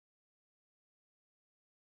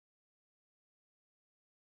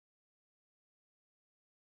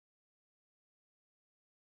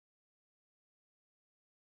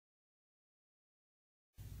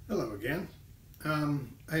Hello again.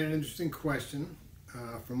 I had an interesting question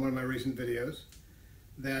from one of my recent videos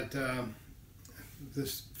that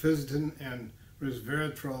this Fisetin and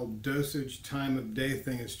Resveratrol dosage time of day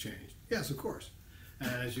thing has changed. Yes, of course. And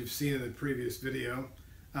as you've seen in the previous video,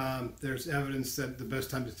 there's evidence that the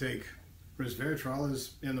best time to take Resveratrol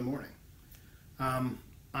is in the morning.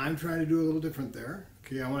 I'm trying to do a little different there.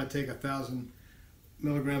 Okay, I want to take 1,000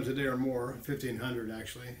 milligrams a day or more, 1,500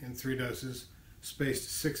 actually, in 3 doses, spaced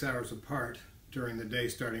 6 hours apart during the day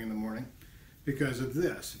starting in the morning because of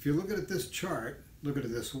this. If you look at this chart, look at it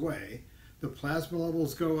this way, the plasma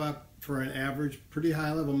levels go up for an average pretty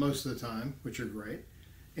high level most of the time, which are great,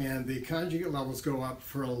 and the conjugate levels go up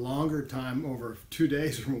for a longer time over 2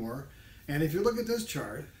 days or more. And if you look at this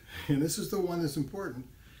chart, and this is the one that's important,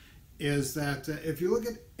 is that if you look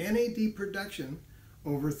at NAD production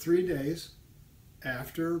over 3 days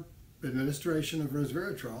after administration of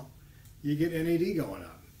resveratrol, you get NAD going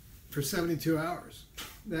up for 72 hours.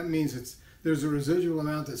 That means there's a residual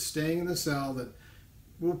amount that's staying in the cell that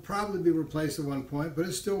will probably be replaced at one point, but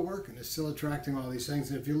it's still working. It's still attracting all these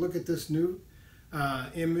things. And if you look at this new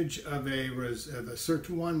image of the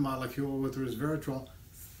SIRT1 molecule with resveratrol,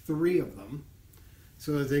 3 of them,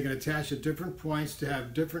 so that they can attach at different points to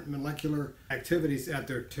have different molecular activities at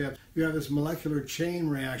their tip. You have this molecular chain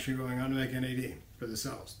reaction going on to make NAD for the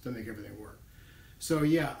cells, to make everything work. So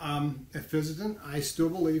yeah, at Fisetin, I still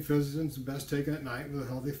believe Fisetin's best taken at night with a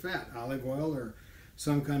healthy fat, olive oil or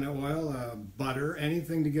some kind of oil, butter,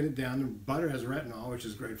 anything to get it down. And butter has retinol, which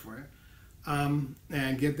is great for you,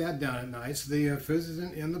 and get that down at night. So the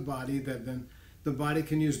Fisetin in the body that then the body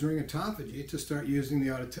can use during autophagy to start using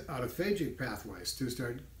the autophagic pathways to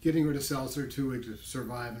start getting rid of cells that are too weak to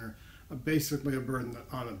survive and are basically a burden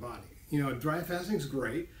on the body. You know, dry fasting is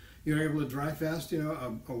great. You're able to dry fast, you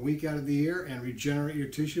know, a week out of the year and regenerate your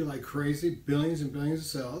tissue like crazy, billions and billions of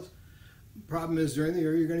cells. Problem is, during the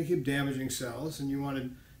year, you're going to keep damaging cells, and you want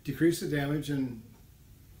to decrease the damage, and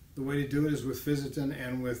the way to do it is with Fisetin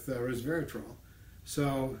and with resveratrol.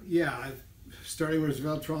 So, yeah, starting with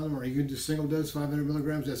resveratrol in the morning, you can do single dose, 500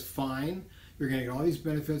 milligrams, that's fine. You're going to get all these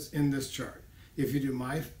benefits in this chart. If you do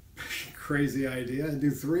my crazy idea and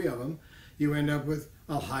do 3 of them, you end up with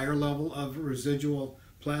a higher level of residual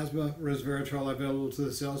plasma resveratrol available to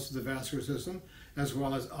the cells, to the vascular system, as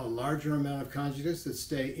well as a larger amount of conjugates that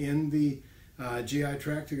stay in the GI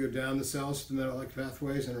tract to go down the cells to the metabolic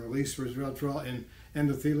pathways and release resveratrol in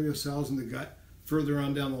endothelial cells in the gut further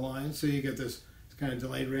on down the line. So you get this kind of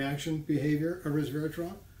delayed reaction behavior of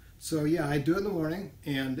resveratrol. So yeah, I do it in the morning,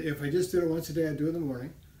 and if I just did it once a day, I do it in the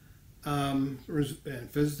morning. And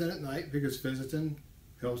Fisetin at night, because Fisetin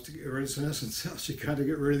helps to get rid of senescent cells. You got to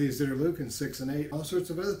get rid of these interleukins 6 and 8. All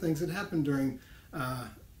sorts of other things that happen during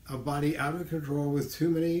a body out of control with too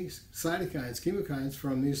many cytokines, chemokines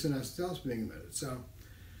from these senescent cells being emitted. So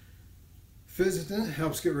Fisetin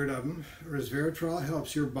helps get rid of them. Resveratrol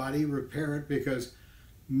helps your body repair it because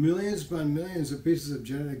millions upon millions of pieces of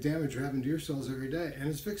genetic damage are happening to your cells every day, and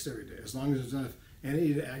it's fixed every day as long as there's enough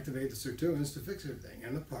NAD to activate the sirtuins to fix everything,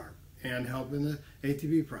 and the PARP, and help in the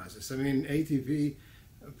ATP process. I mean, ATP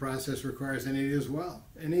process requires NAD as well.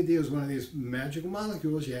 NAD is one of these magical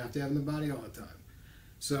molecules you have to have in the body all the time.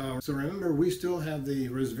 So remember, we still have the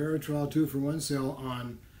resveratrol 2-for-1 sale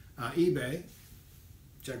on eBay.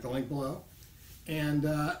 Check the link below. And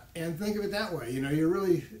think of it that way. You know, you're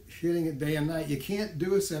really hitting it day and night. You can't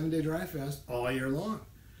do a 7-day dry fast all year long.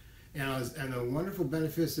 And the wonderful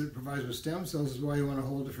benefits that it provides with stem cells is why you want to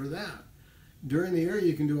hold it for that. During the year,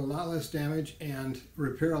 you can do a lot less damage and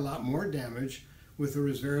repair a lot more damage with the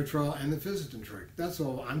resveratrol and the Fisetin trick. That's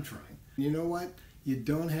all I'm trying. You know what? You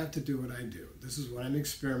don't have to do what I do. This is what I'm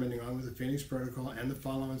experimenting on with the Phoenix Protocol and the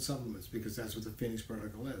follow-on supplements, because that's what the Phoenix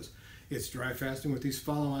Protocol is. It's dry fasting with these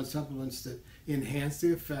follow-on supplements that enhance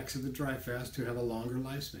the effects of the dry fast to have a longer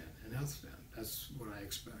lifespan and health span. That's what I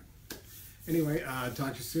expect. Anyway,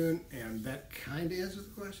 talk to you soon, and that kind of answers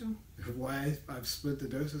the question of why I've split the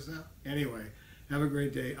doses now. Anyway, have a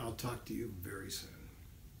great day. I'll talk to you very soon.